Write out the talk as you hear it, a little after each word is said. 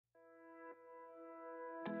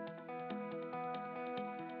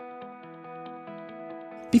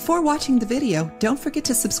Before watching the video, don't forget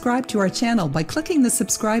to subscribe to our channel by clicking the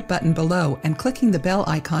subscribe button below and clicking the bell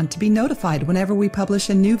icon to be notified whenever we publish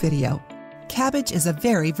a new video. Cabbage is a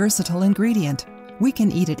very versatile ingredient. We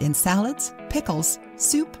can eat it in salads, pickles,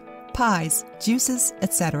 soup, pies, juices,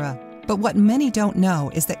 etc. But what many don't know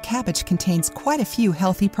is that cabbage contains quite a few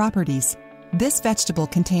healthy properties. This vegetable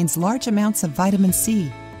contains large amounts of vitamin C,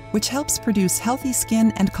 which helps produce healthy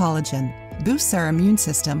skin and collagen, boosts our immune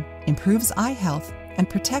system, improves eye health, and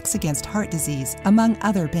protects against heart disease, among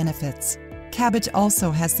other benefits. Cabbage also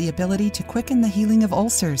has the ability to quicken the healing of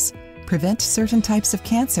ulcers, prevent certain types of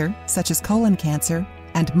cancer, such as colon cancer,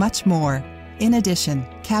 and much more. In addition,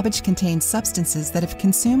 cabbage contains substances that, if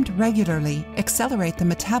consumed regularly, accelerate the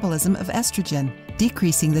metabolism of estrogen,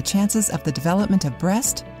 decreasing the chances of the development of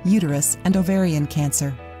breast, uterus, and ovarian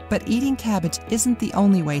cancer. But eating cabbage isn't the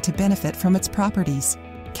only way to benefit from its properties.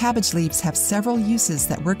 Cabbage leaves have several uses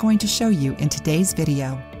that we're going to show you in today's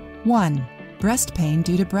video. 1. Breast pain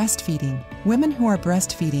due to breastfeeding. Women who are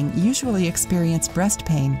breastfeeding usually experience breast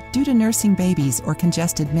pain due to nursing babies or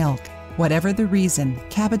congested milk. Whatever the reason,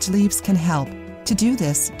 cabbage leaves can help. To do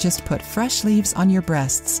this, just put fresh leaves on your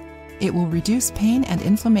breasts. It will reduce pain and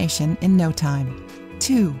inflammation in no time.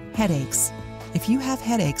 2. Headaches. If you have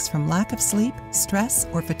headaches from lack of sleep, stress,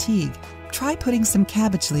 or fatigue, try putting some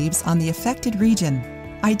cabbage leaves on the affected region.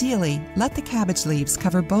 Ideally, let the cabbage leaves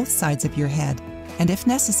cover both sides of your head, and if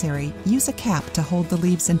necessary, use a cap to hold the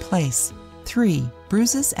leaves in place. 3.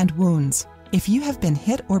 Bruises and wounds. If you have been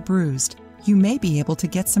hit or bruised, you may be able to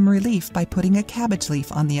get some relief by putting a cabbage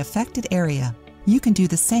leaf on the affected area. You can do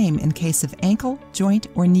the same in case of ankle, joint,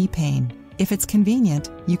 or knee pain. If it's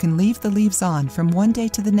convenient, you can leave the leaves on from one day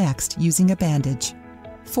to the next using a bandage.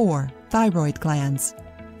 4. Thyroid glands.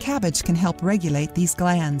 Cabbage can help regulate these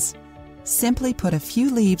glands. Simply put a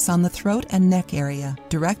few leaves on the throat and neck area,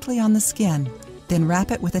 directly on the skin, then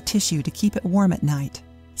wrap it with a tissue to keep it warm at night.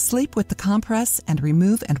 Sleep with the compress and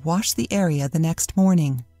remove and wash the area the next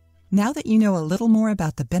morning. Now that you know a little more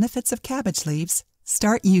about the benefits of cabbage leaves,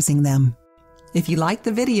 start using them. If you liked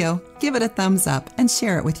the video, give it a thumbs up and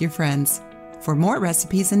share it with your friends. For more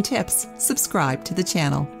recipes and tips, subscribe to the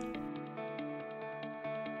channel.